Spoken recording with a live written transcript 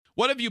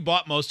What have you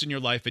bought most in your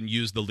life and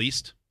used the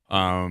least?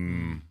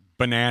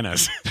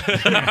 Bananas. Really?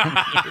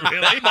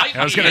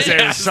 I was going to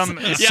say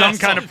some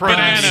kind of produce.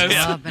 Bananas.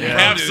 Love bananas.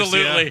 Yeah.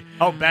 Absolutely.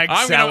 Oh, bagged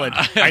I'm salad.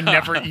 gonna- I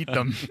never eat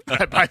them.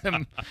 I buy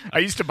them. I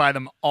used to buy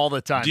them all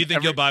the time. Do you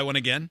think you'll buy one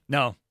again?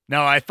 No,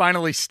 I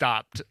finally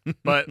stopped.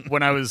 But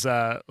when I was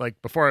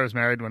before I was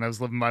married, when I was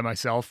living by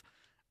myself,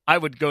 I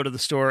would go to the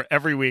store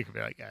every week and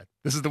be like, yeah,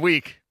 this is the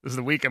week. This is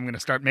the week I'm going to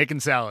start making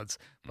salads.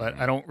 But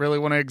I don't really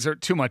want to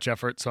exert too much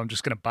effort, so I'm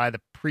just going to buy the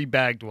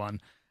pre-bagged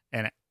one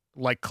and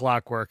like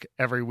clockwork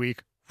every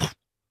week,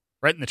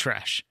 right in the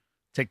trash.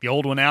 Take the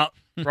old one out,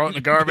 throw it in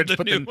the garbage,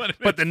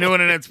 put the new one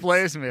in its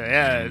place, and be like,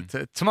 yeah,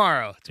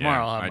 tomorrow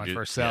I'll have my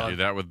first salad. I do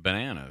that with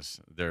bananas.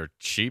 They're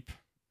cheap.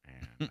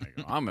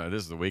 And I go,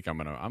 this is the week I'm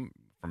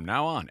from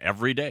now on,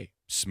 every day,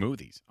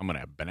 smoothies. I'm going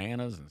to have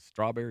bananas and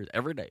strawberries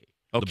every day.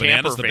 Oh, The camper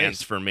banana's the vans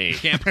best. for me.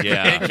 Camper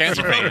Yeah.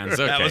 Camper vans.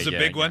 Okay, That was a yeah,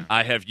 big yeah. one.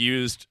 I have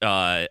used.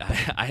 I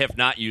have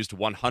not used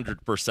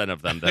 100%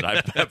 of them that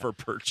I've ever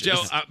purchased.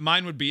 Joe,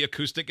 mine would be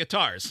acoustic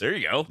guitars. There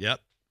you go. Yep.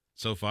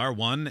 So far,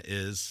 one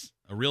is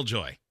a real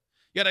joy.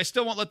 Yet I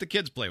still won't let the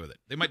kids play with it.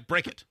 They might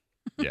break it.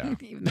 Yeah.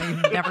 Even though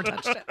you've never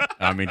touched it.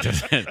 I mean,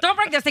 Don't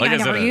break this thing I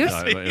is never it use.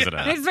 is it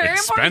It's very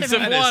important to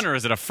expensive me. one or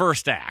is it a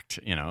first act?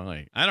 I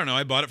don't know.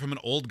 I bought it from an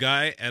old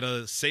guy at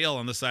a sale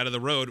on the side of the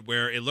road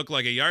where it looked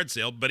like a yard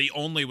sale, but he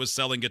only was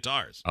selling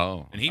guitars.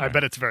 Oh, And I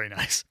bet it's very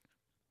nice.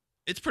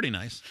 it's pretty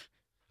nice.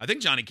 I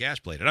think Johnny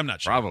Cash played it. I'm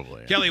not sure.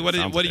 probably. Kelly, what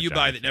Sounds do like a you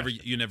buy Johnny that Cash.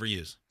 you never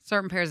use?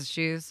 Certain pairs of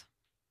shoes.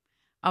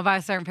 I'll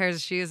buy certain pairs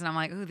of shoes, and I'm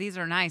like, ooh, these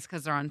are nice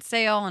because they're on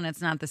sale, and it's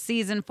not the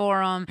season for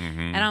them.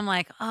 Mhm. And I'm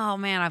like, oh,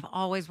 man, I've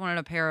always wanted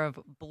a pair of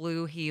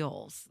blue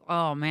heels.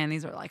 Oh, man,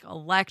 these are like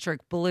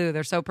electric blue.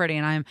 They're so pretty.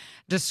 And I'm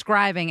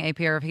describing a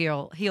pair of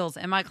heels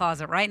in my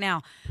closet right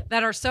now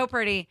that are so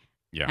pretty,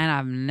 Yeah. and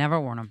I've never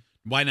worn them.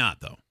 Why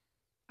not, though?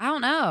 I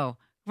don't know.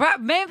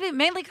 Right, mainly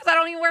because I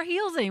don't even wear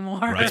heels anymore.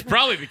 Right. It's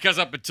probably because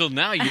up until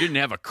now you didn't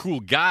have a cool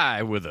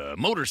guy with a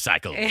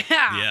motorcycle. Yeah.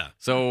 Yeah.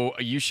 So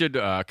you should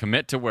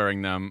commit to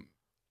wearing them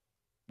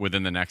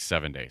within the next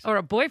 7 days. Or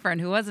a boyfriend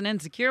who wasn't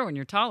insecure when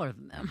you're taller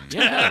than them.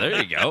 Yeah,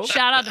 there you go.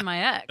 Shout out to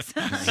my ex.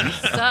 She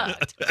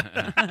sucked.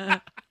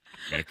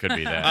 It could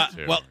be that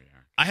too. well, Yeah.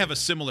 I have a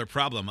similar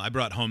problem. I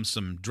brought home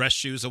some dress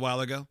shoes a while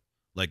ago,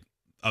 like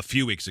a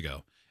few weeks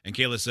ago. And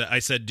Kayla said, I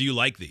said, do you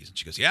like these? And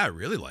she goes, yeah, I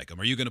really like them.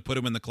 Are you going to put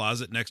them in the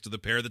closet next to the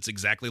pair that's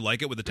exactly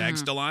like it with the tag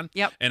still on?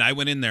 Yep. And I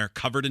went in there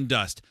covered in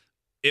dust.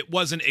 It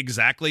wasn't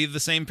exactly the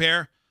same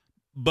pair,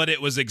 but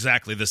it was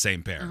exactly the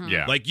same pair.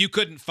 Yeah. Like you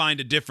couldn't find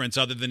a difference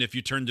other than if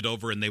you turned it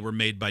over and they were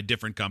made by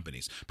different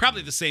companies.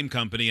 Probably the same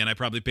company, and I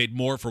probably paid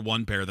more for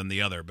one pair than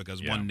the other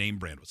because one name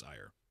brand was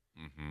higher.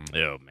 Mhm.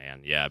 Oh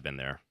man, yeah, I've been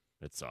there.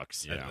 It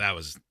sucks. Yeah. That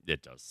was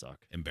It does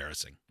suck.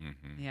 embarrassing.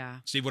 Mhm. Yeah.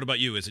 Steve, what about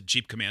you? Is it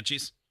cheap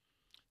Comanches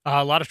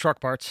A lot of truck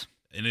parts.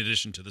 in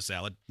addition to the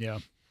salad? Yeah.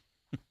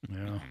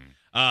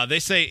 Yeah. They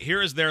say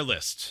here is their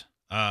list.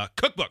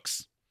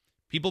 Cookbooks.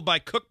 People buy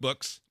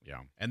cookbooks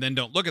Yeah. and then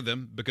don't look at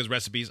them because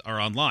recipes are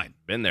online.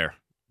 Been there,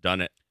 done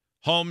it.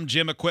 Home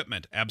gym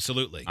equipment.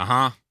 Absolutely.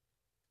 Uh-huh.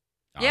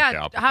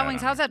 Yeah, Hot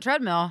Wings, how's that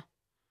treadmill?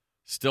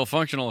 Still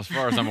functional as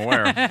far as I'm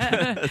aware.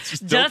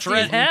 Dusty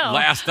as hell.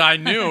 Last I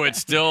knew, it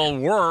still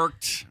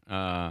worked.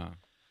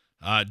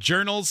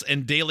 Journals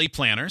and daily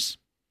planners.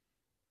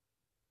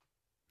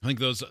 I think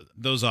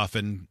those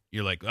often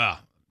you're like,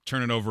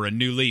 turning over a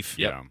new leaf.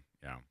 Yeah.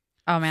 Yeah.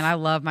 Oh man, I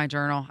love my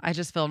journal. I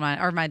just filled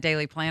my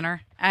daily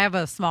planner. I have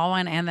a small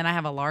one and then I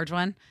have a large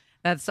one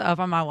that's up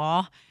on my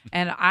wall.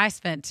 And I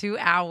spent 2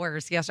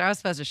 hours yesterday. I was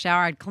supposed to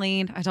shower. I'd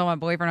cleaned. I told my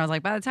boyfriend, I was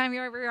like, by the time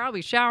you're over here, I'll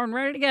be showering,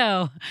 ready to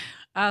go.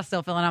 I was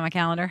still filling out my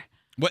calendar.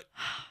 What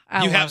I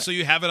you love have? it. So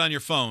you have it on your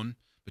phone,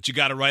 but you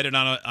got to write it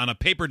on a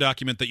paper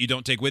document that you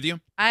don't take with you.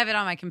 I have it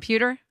on my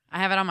computer. I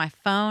have it on my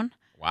phone.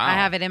 Wow. I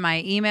have it in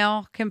my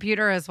email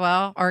computer as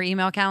well, or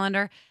email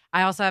calendar.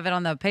 I also have it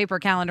on the paper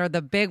calendar,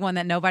 the big one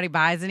that nobody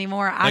buys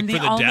anymore. I'm Like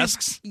for the only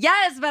desks?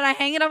 Yes, but I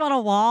hang it up on a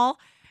wall,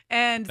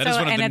 and That so is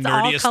one of and the it's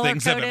all nerdiest color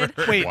things I've ever coded.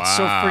 heard. Wait,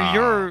 so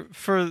Wow.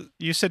 for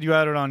you said you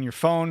had it on your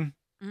phone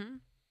Mhm.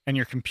 and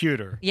your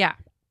computer. Yeah,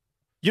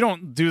 You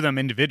don't do them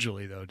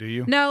individually, though, do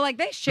you? no, like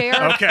they share.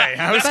 Okay,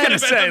 I was But- going to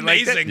That's say,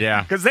 amazing.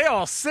 Yeah. because they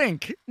all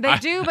sync. They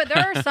do, but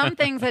there are some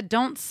things that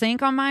don't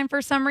sync on mine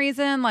for some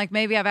reason. Like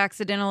maybe I've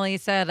accidentally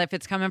said if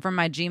it's coming from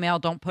my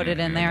Gmail, don't put it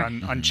in there.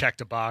 Unchecked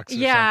a box. Or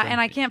Yeah, something.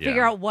 and I can't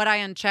figure Yeah. out what I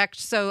unchecked,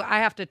 so I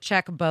have to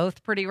check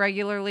both pretty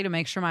regularly to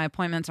make sure my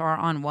appointments are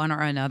on one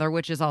or another,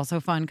 which is also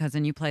fun because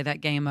then you play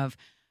that game of,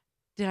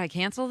 did I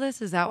cancel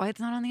this? Is that why it's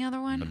not on the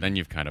other one? But then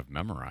you've kind of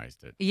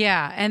memorized it.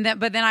 Yeah, and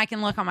but then I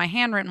can look on my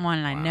handwritten one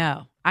and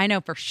Wow. I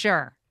know for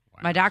sure. Wow.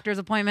 My doctor's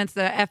appointments,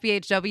 the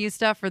FBHW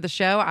stuff for the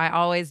show, I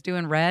always do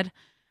in red.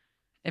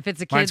 If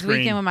it's a Mine's kids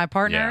weekend green. with my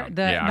partner,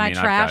 Yeah. Yeah, I my mean,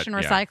 I've trash got- and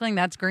recycling,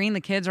 that's green.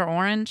 The kids are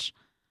orange.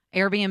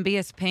 Airbnb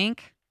is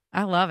pink.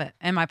 I love it.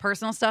 And my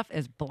personal stuff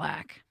is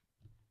black.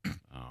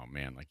 Oh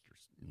man, like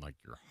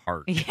your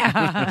heart.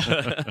 Yeah.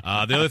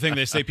 The other thing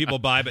they say people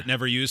buy but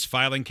never use,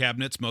 filing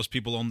cabinets. Most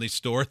people only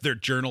store their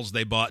journals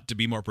they bought to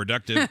be more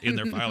productive in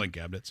their filing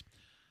cabinets.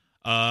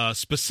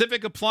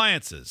 Specific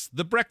appliances,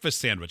 the breakfast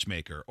sandwich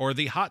maker, or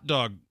the hot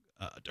dog,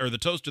 or the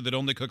toaster that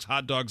only cooks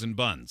hot dogs and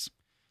buns.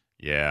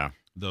 Yeah.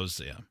 Those,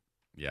 yeah.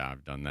 Yeah,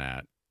 I've done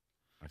that.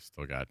 I've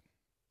still got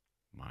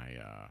my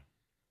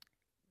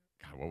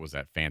God, what was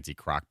that fancy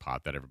crock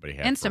pot that everybody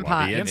had? Instant for a while?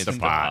 Pot. The Instant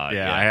Instant Pot. Pot,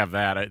 Yeah, yeah. I have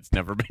that. It's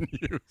never been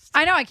used.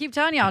 I know. I keep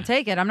telling you I'll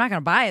take it. I'm not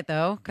going to buy it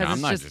though because No, I'm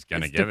it's not just, just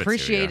going to it's give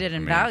depreciated it to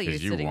you. in value.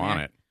 because you sitting want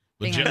there, it.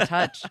 Well, being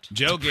untouched.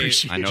 Joe gave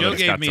I know Joe it's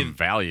gave got me some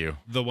value.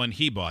 the one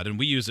he bought, and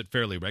we use it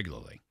fairly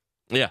regularly.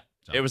 Yeah,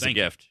 So, it was a thank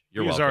you. gift.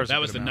 You're We use welcome. ours. That a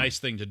was good the amount. nice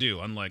thing to do.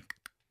 Unlike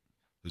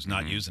who's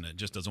not Mhm. using it,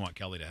 just doesn't want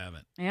Kelly to have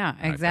it. Yeah,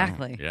 I don't.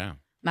 exactly. Yeah.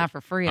 Not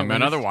for free. I at mean,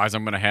 least. otherwise,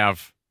 I'm going to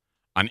have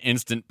an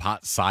Instant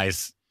Pot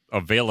size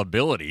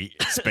availability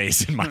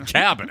space in my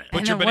cabinet. Put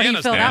And your then what do you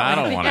bananas fill down. that I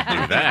don't with? want to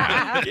do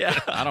that. Yeah.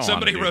 I don't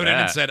Somebody wanna do wrote in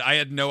and that. said, I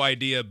had no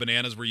idea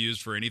bananas were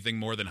used for anything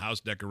more than house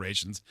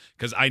decorations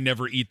because I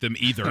never eat them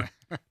either.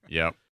 Yep.